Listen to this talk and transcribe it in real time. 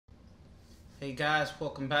Hey guys,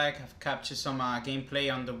 welcome back. I've captured some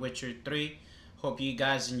gameplay on The Witcher 3. Hope you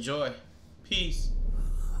guys enjoy. Peace.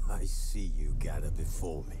 I see you gather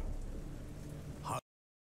before me.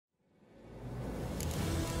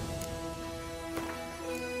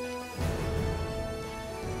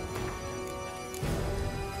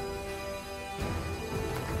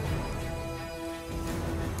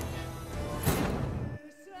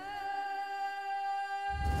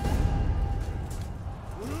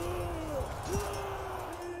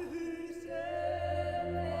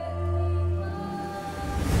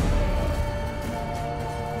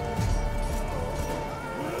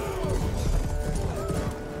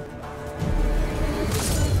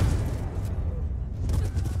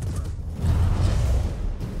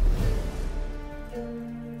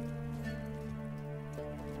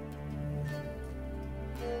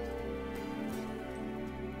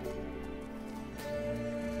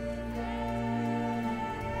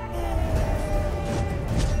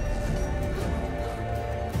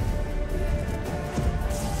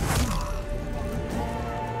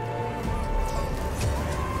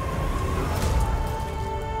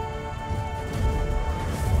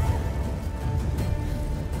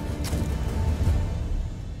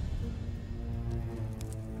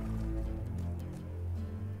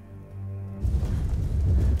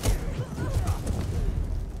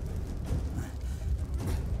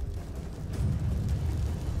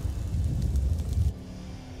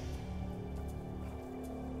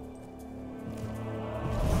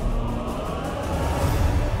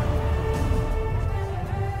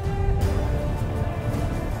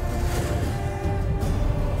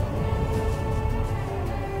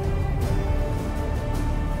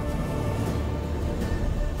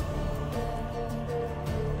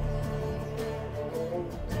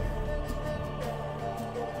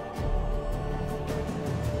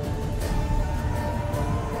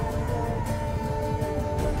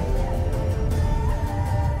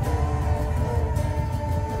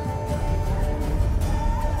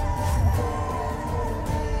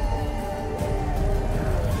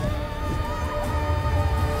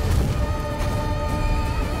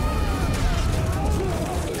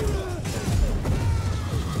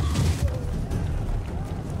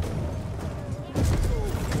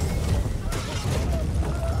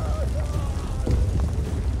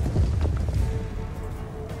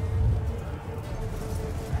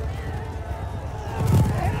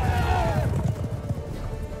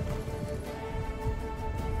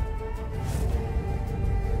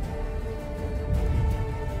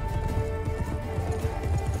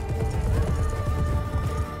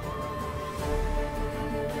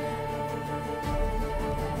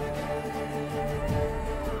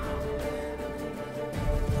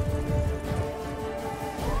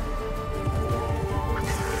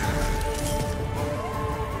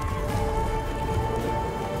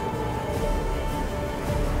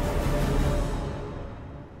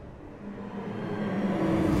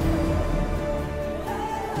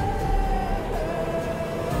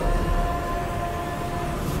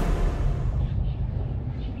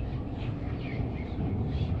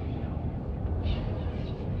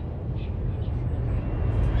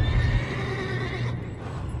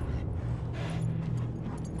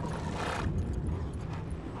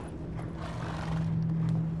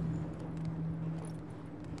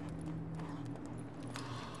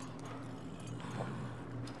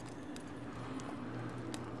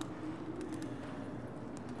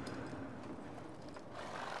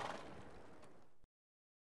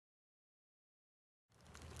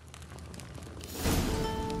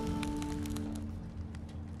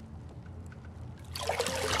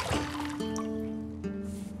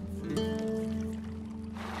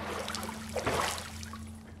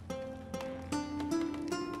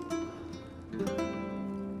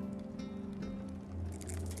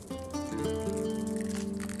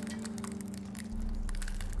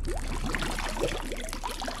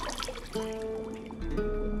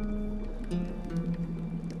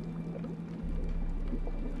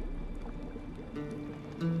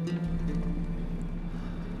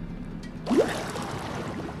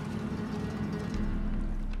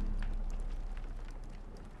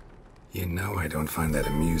 You know I don't find that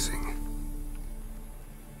amusing.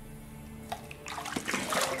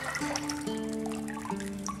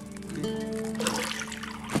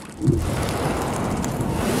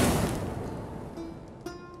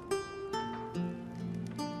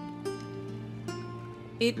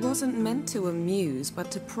 It wasn't meant to amuse,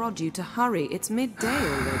 but to prod you to hurry. It's midday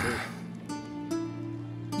already.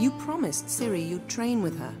 You promised Ciri you'd train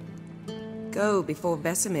with her. Go before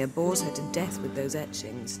Vesemir bores her to death with those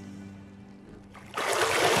etchings.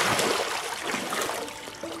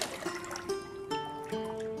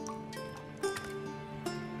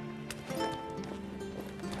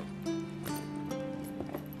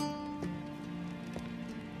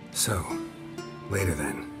 So, later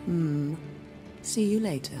then. See you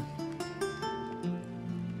later.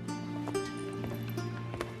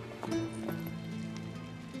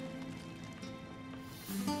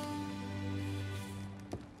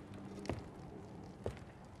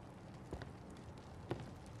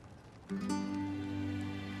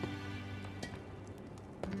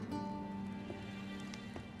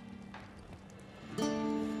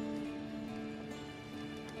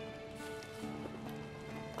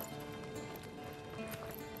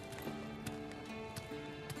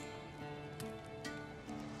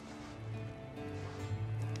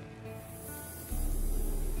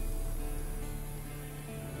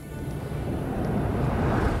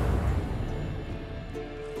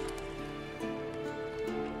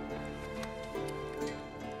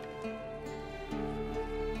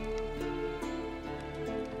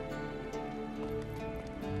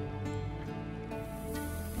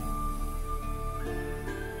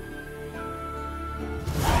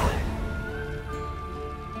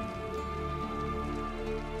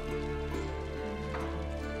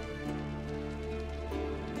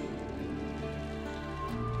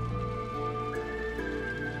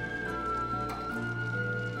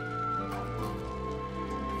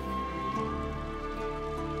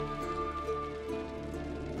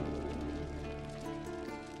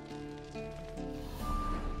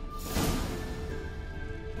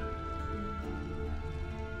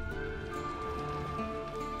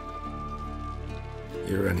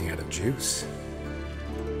 You're running out of juice.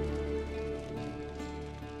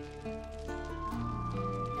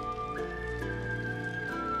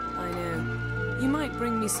 I know. You might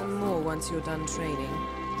bring me some more once you're done training.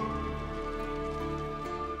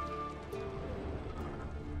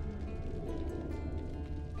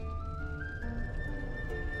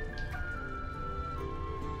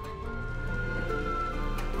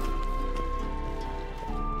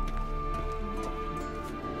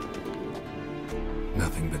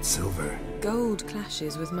 Nothing but silver. Gold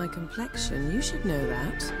clashes with my complexion. You should know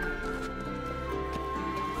that.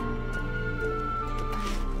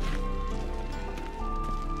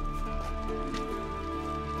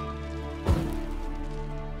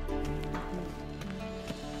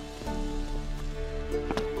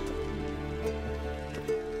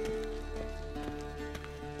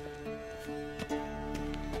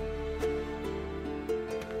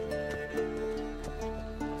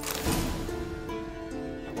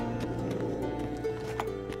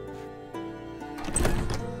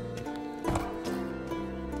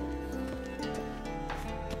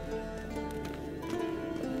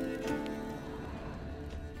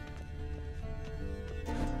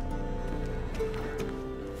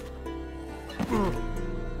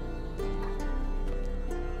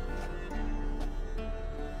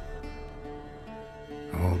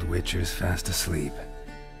 Old Witcher's fast asleep.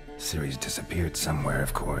 Ciri's disappeared somewhere,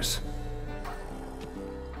 of course.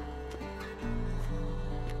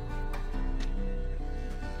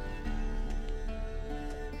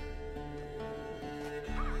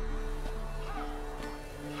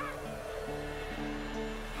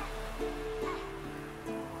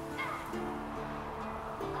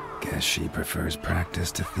 Guess she prefers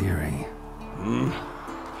practice to theory.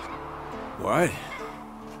 What?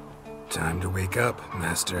 Time to wake up,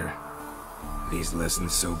 Master. These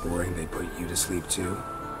lessons so boring they put you to sleep too?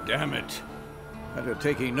 Damn it. After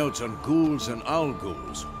taking notes on ghouls and owl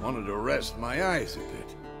ghouls, wanted to rest my eyes a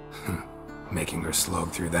bit. Making her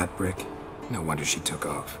slog through that brick? No wonder she took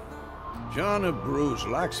off. John of Bruges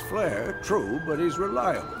lacks flair, true, but he's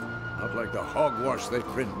reliable. Not like the hogwash they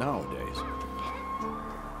print nowadays.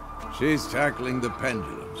 She's tackling the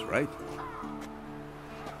pendulums, right?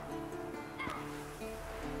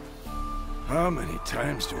 How many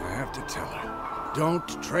times do I have to tell her? Don't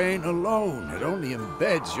train alone. It only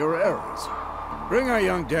embeds your errors. Bring our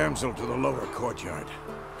young damsel to the lower courtyard.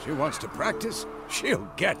 She wants to practice, she'll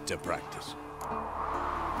get to practice.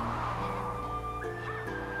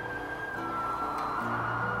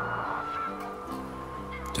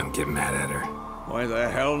 Don't get mad at her. Why the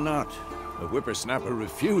hell not? The whippersnapper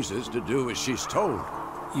refuses to do as she's told.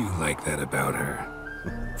 You like that about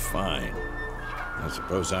her? Fine. I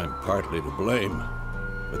suppose I'm partly to blame,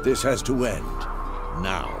 but this has to end.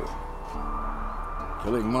 Now.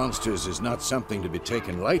 Killing monsters is not something to be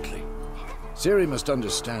taken lightly. Ciri must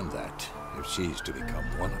understand that, if she's to become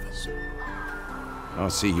one of us. I'll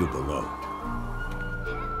see you below.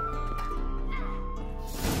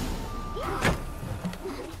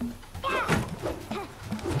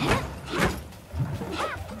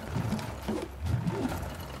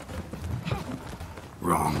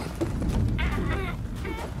 Wrong.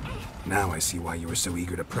 Now I see why you were so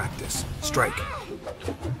eager to practice. Strike.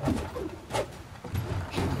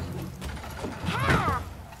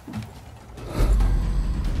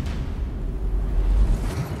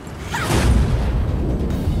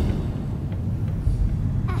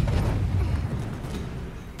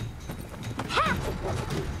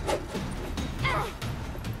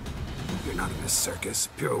 You're not in a circus.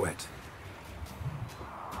 Pirouette.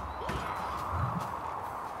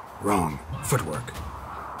 Wrong. Footwork.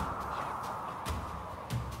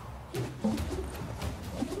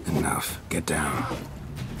 Enough. Get down.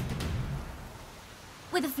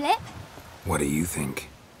 With a flip? What do you think?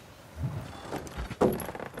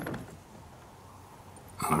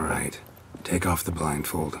 All right. Take off the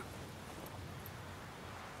blindfold.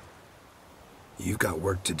 You've got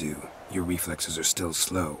work to do. Your reflexes are still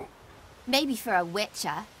slow. Maybe for a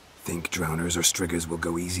witcher. Think drowners or striggers will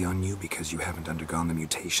go easy on you because you haven't undergone the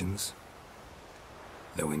mutations?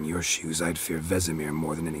 Though in your shoes, I'd fear Vesemir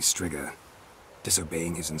more than any strigger.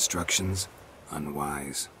 Disobeying his instructions?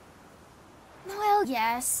 Unwise. Well,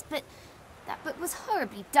 yes, but that book was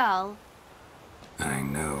horribly dull. I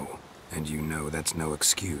know. And you know that's no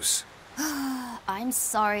excuse. I'm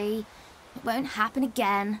sorry. It won't happen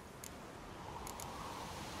again.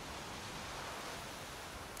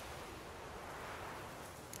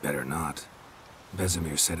 Better not.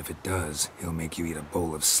 Vesemir said if it does, he'll make you eat a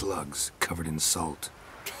bowl of slugs covered in salt.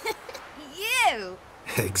 You!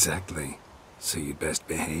 Exactly. So you'd best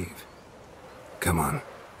behave. Come on.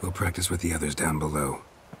 We'll practice with the others down below.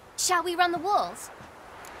 Shall we run the walls?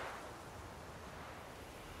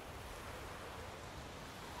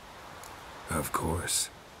 Of course.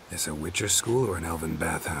 This a Witcher school or an elven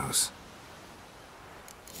bathhouse?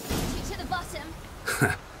 You to the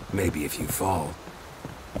bottom. Maybe if you fall.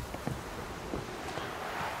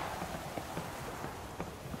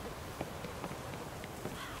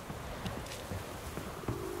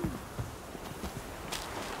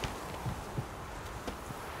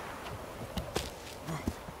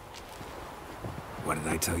 What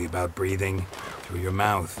did I tell you about breathing? Through your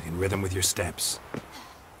mouth, in rhythm with your steps.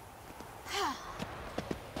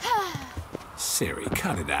 Siri,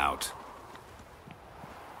 cut it out.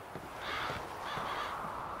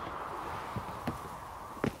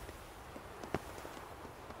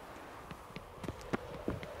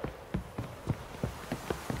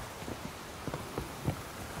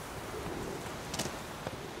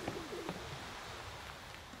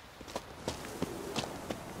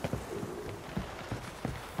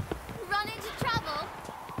 Run into trouble?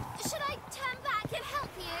 Should I turn back and help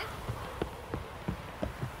you?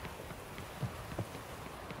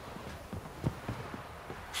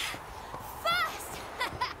 First!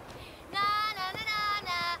 Na na na na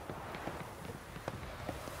na.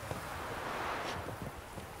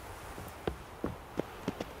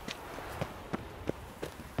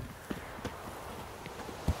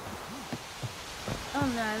 Oh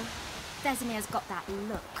no, Vesemir's got that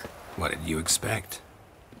look. What did you expect?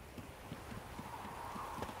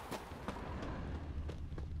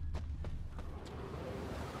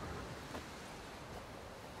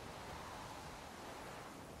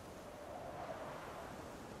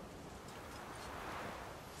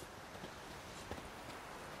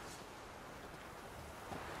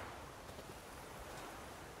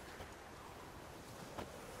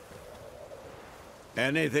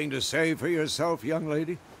 Anything to say for yourself, young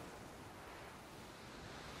lady?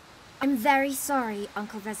 I'm very sorry,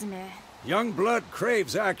 Uncle Vesemir. Young blood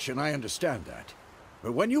craves action, I understand that.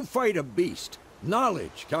 But when you fight a beast,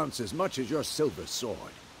 knowledge counts as much as your silver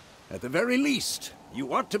sword. At the very least,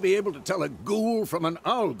 you ought to be able to tell a ghoul from an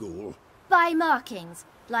owl ghoul. By markings,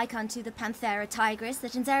 like unto the Panthera tigris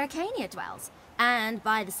that in Zerrikania dwells, and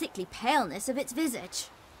by the sickly paleness of its visage.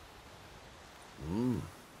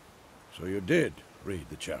 So you did read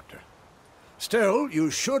the chapter. Still,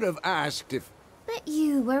 you should have asked if... But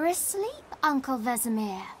you were asleep, Uncle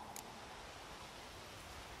Vesemir.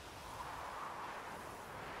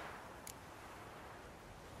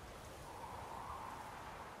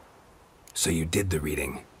 So you did the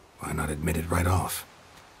reading. Why not admit it right off?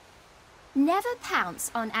 Never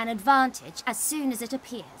pounce on an advantage as soon as it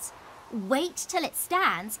appears. Wait till it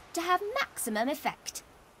stands to have maximum effect.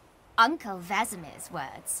 Uncle Vesemir's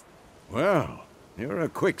words. Well, you're a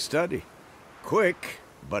quick study. Quick,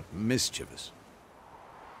 but mischievous.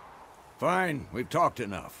 Fine, we've talked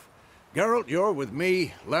enough. Geralt, you're with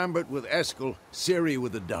me, Lambert with Eskel, Ciri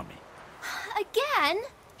with the dummy. Again?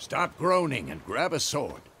 Stop groaning and grab a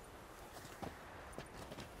sword.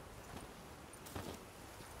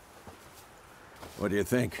 What do you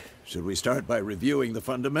think? Should we start by reviewing the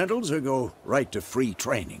fundamentals or go right to free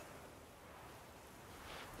training?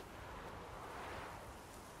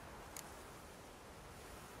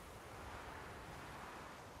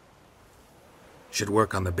 Should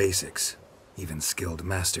work on the basics. Even skilled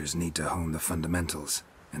masters need to hone the fundamentals,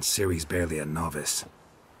 and Ciri's barely a novice.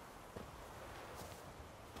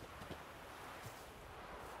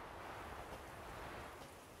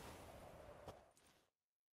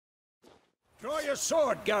 Draw your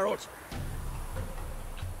sword, Geralt.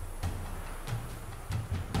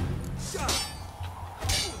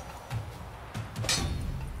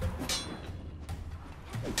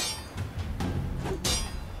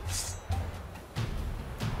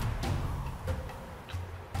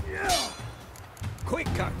 Quick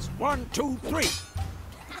cuts. 1, 2, 3.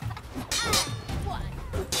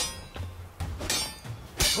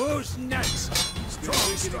 Who's next?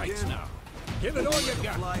 Strong strikes now. Give it all you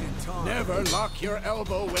got. Never lock your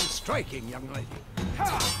elbow when striking, young lady.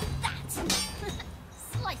 That!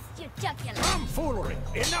 Sliced your jugular. Tomfoolery!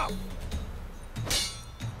 Enough!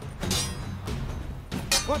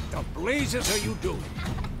 What the blazes are you doing?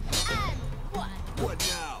 And one. What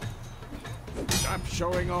now? Stop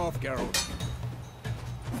showing off, Geralt.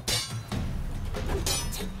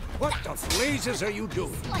 What the blazes are you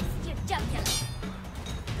doing? Sliced your jugular.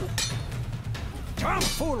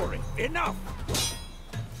 Tomfoolery! Enough!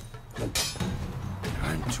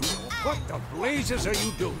 I'm too old. What the blazes are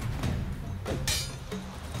you doing?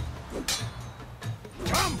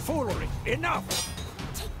 Tomfoolery! Enough!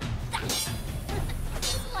 That!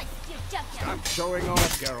 Sliced your jugular. Stop showing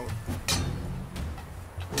off, Geralt.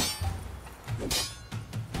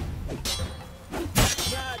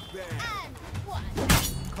 And one.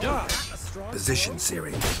 Dodge! Position,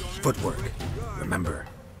 Ciri. Footwork. Remember.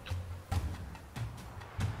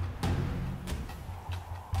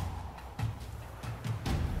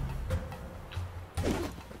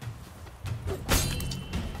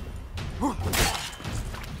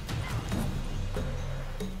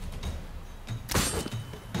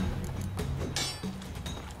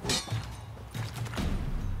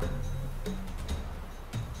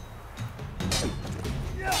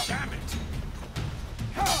 Damn it!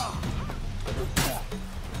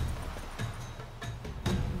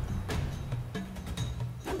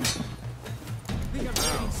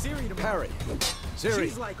 Parry. Ciri,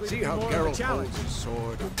 see how Geralt holds his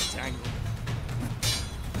sword tangled.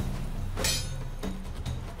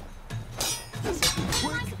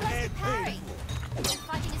 Quick and painful.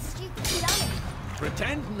 Fighting a stupid dummy.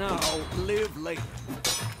 Pretend now, live later.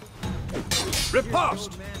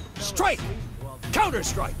 Riposte! Strike!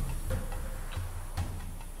 Counter-strike!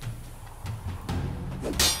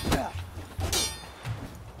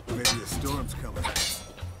 Maybe a storm's coming.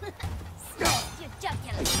 Sliced your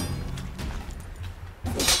jugular.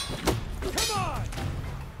 Come on!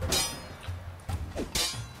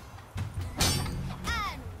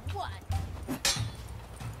 And one.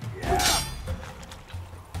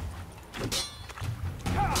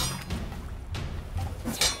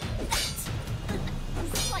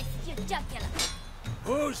 Sliced your jugular.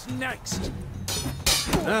 Who's next?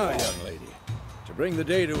 Now, young lady, to bring the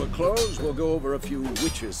day to a close, we'll go over a few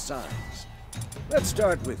witches' signs. Let's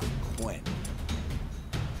start with Quen.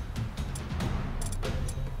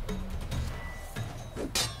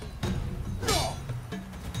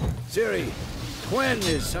 Ciri, Quen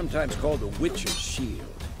is sometimes called the Witcher's Shield.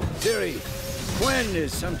 Ciri, Quen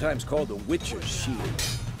is sometimes called the Witcher's Shield.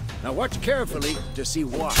 Now watch carefully to see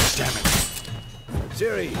why. Damn it!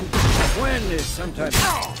 Ciri, Quen is sometimes...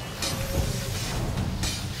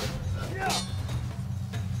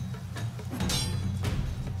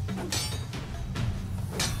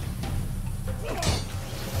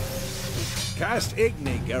 Cast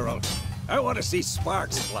Igni, Geralt. I want to see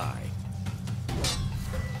sparks fly.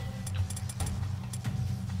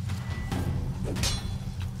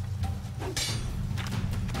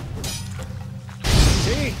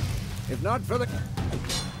 See? If not for the...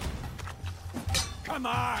 Come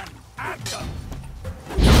on! At them!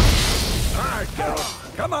 All right,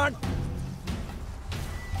 Geralt. Come on!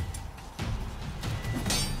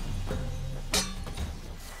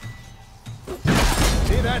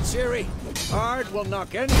 See that, Ciri? Hard will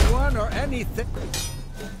knock anyone or anything.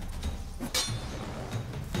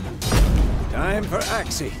 Time for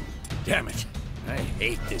Axie. Damn it. I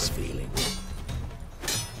hate this feeling.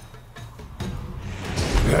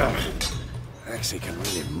 Ugh. Axie can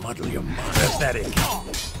really muddle your mind. Pathetic.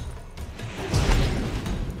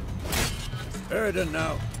 Erden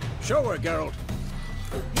now. Show her, Geralt.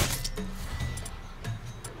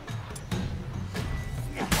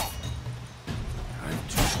 I'm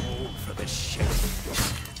too old for this shit.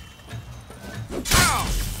 Ow!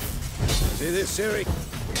 See this, Ciri?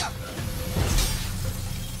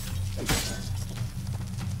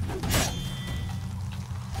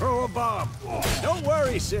 Throw a bomb. Don't worry.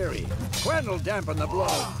 Hurry, Siri. Quen will dampen the blow.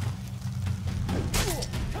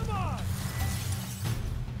 Come on!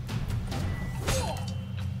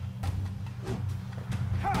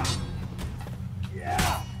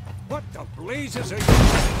 Yeah! What the blazes are you...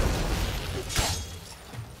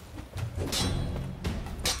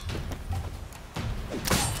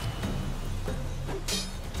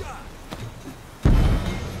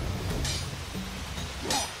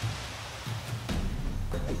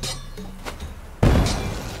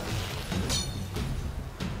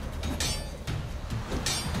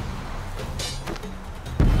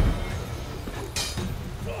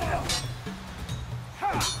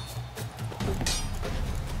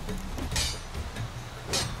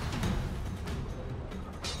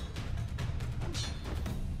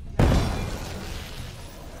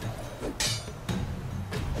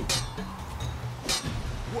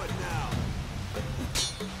 What now?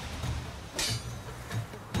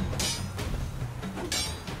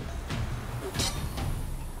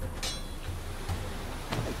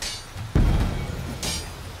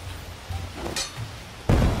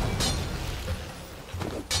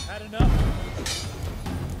 Had enough?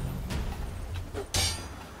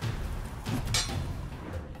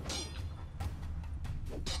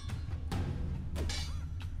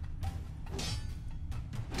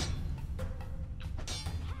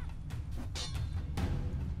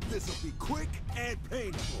 This'll be quick and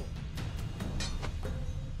painful.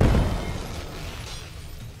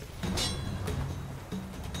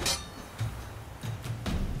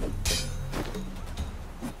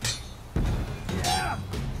 Yeah!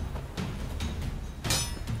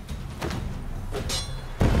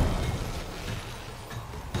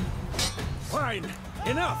 Fine.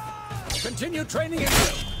 Enough. Continue training it.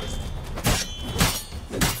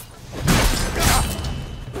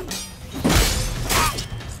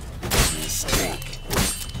 Mistake.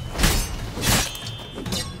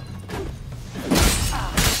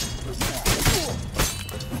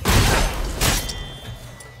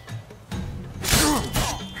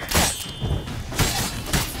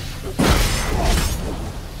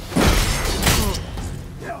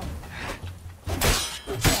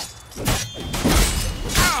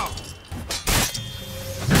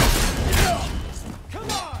 Come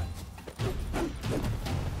on!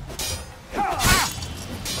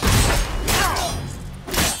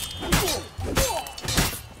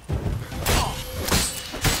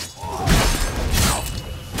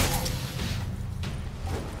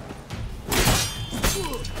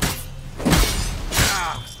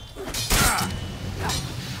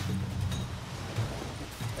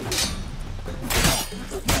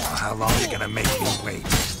 How long are you gonna make me wait?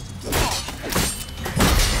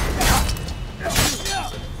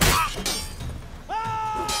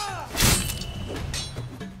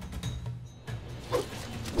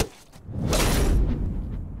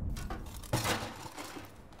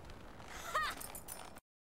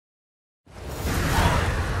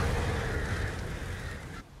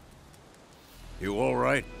 You all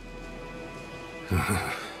right?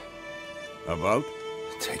 About?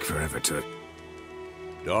 Take forever to...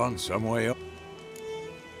 Dawn, some way up?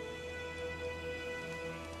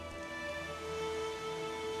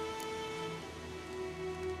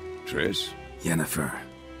 Triss? Yennefer.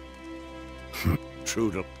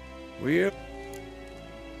 Trudel. We're...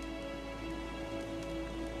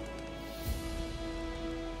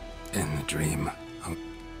 In the dream. Oh,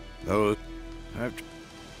 Those...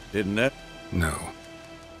 Didn't it? no.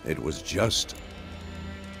 It was just...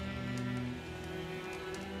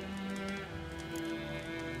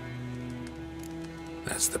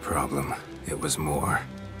 That's the problem. It was more.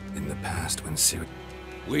 In the past when Ciri...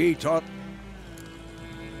 We taught...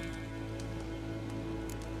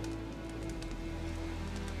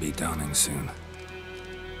 Be dawning soon.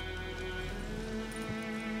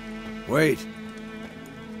 Wait.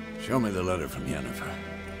 Show me the letter from Yennefer.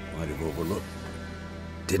 Might have overlooked.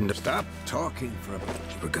 Didn't... Stop talking for a...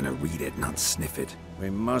 You were gonna read it, not sniff it. We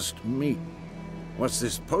must meet. What's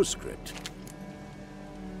this postscript?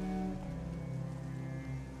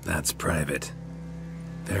 That's private.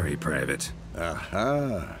 Very private.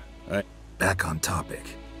 Aha. Back on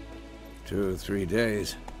topic. 2 or 3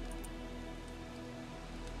 days.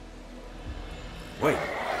 Wait,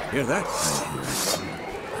 hear that? I hear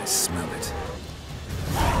it. I smell it.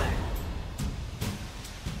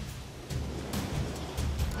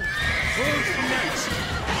 Close the nets!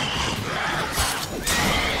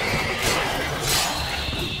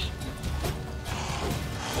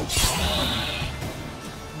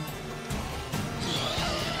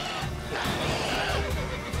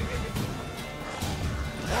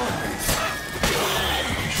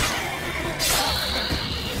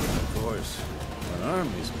 Of course, an army.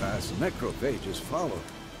 Necrophages follow.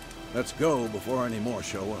 Let's go before any more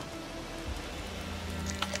show up.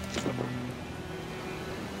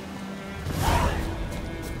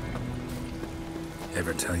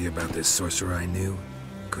 Ever tell you about this sorcerer I knew?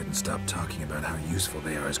 Couldn't stop talking about how useful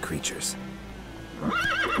they are as creatures.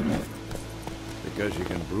 Because you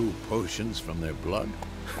can brew potions from their blood?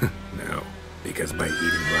 No, because by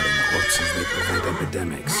eating rotting corpses they prevent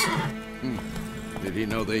epidemics. Did he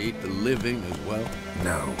know they eat the living as well?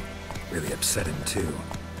 No. Really upset him too.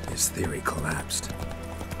 His theory collapsed.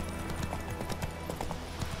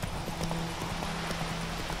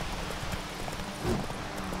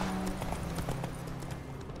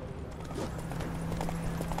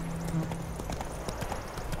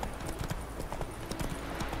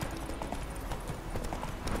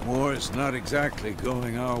 War's not exactly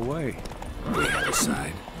going our way. We have a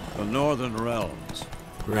side. The Northern Realms.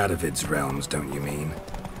 Radovid's realms, don't you mean?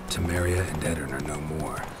 Temeria and Edirn are no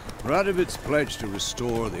more. Radovid's pledged to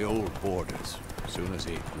restore the old borders as soon as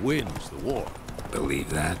he wins the war. Believe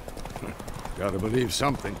that? Gotta believe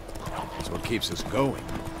something. That's what keeps us going.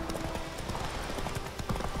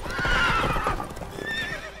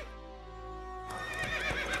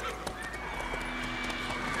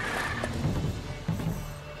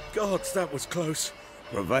 Gods, that was close.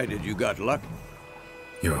 Provided you got luck.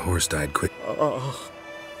 Your horse died quick. Oh,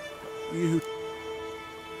 you...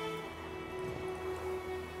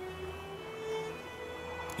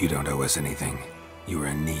 You don't owe us anything. You were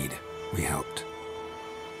in need. We helped.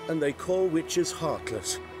 And they call witches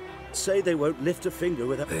heartless. Say they won't lift a finger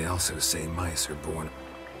without... They also say mice are born.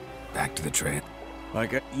 Back to the trail.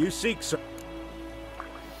 Like a... You seek some...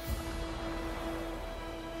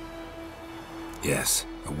 Yes,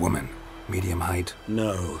 a woman. Medium height.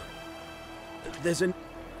 No. There's an...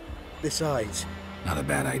 Besides... Not a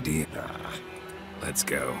bad idea. Let's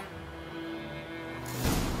go.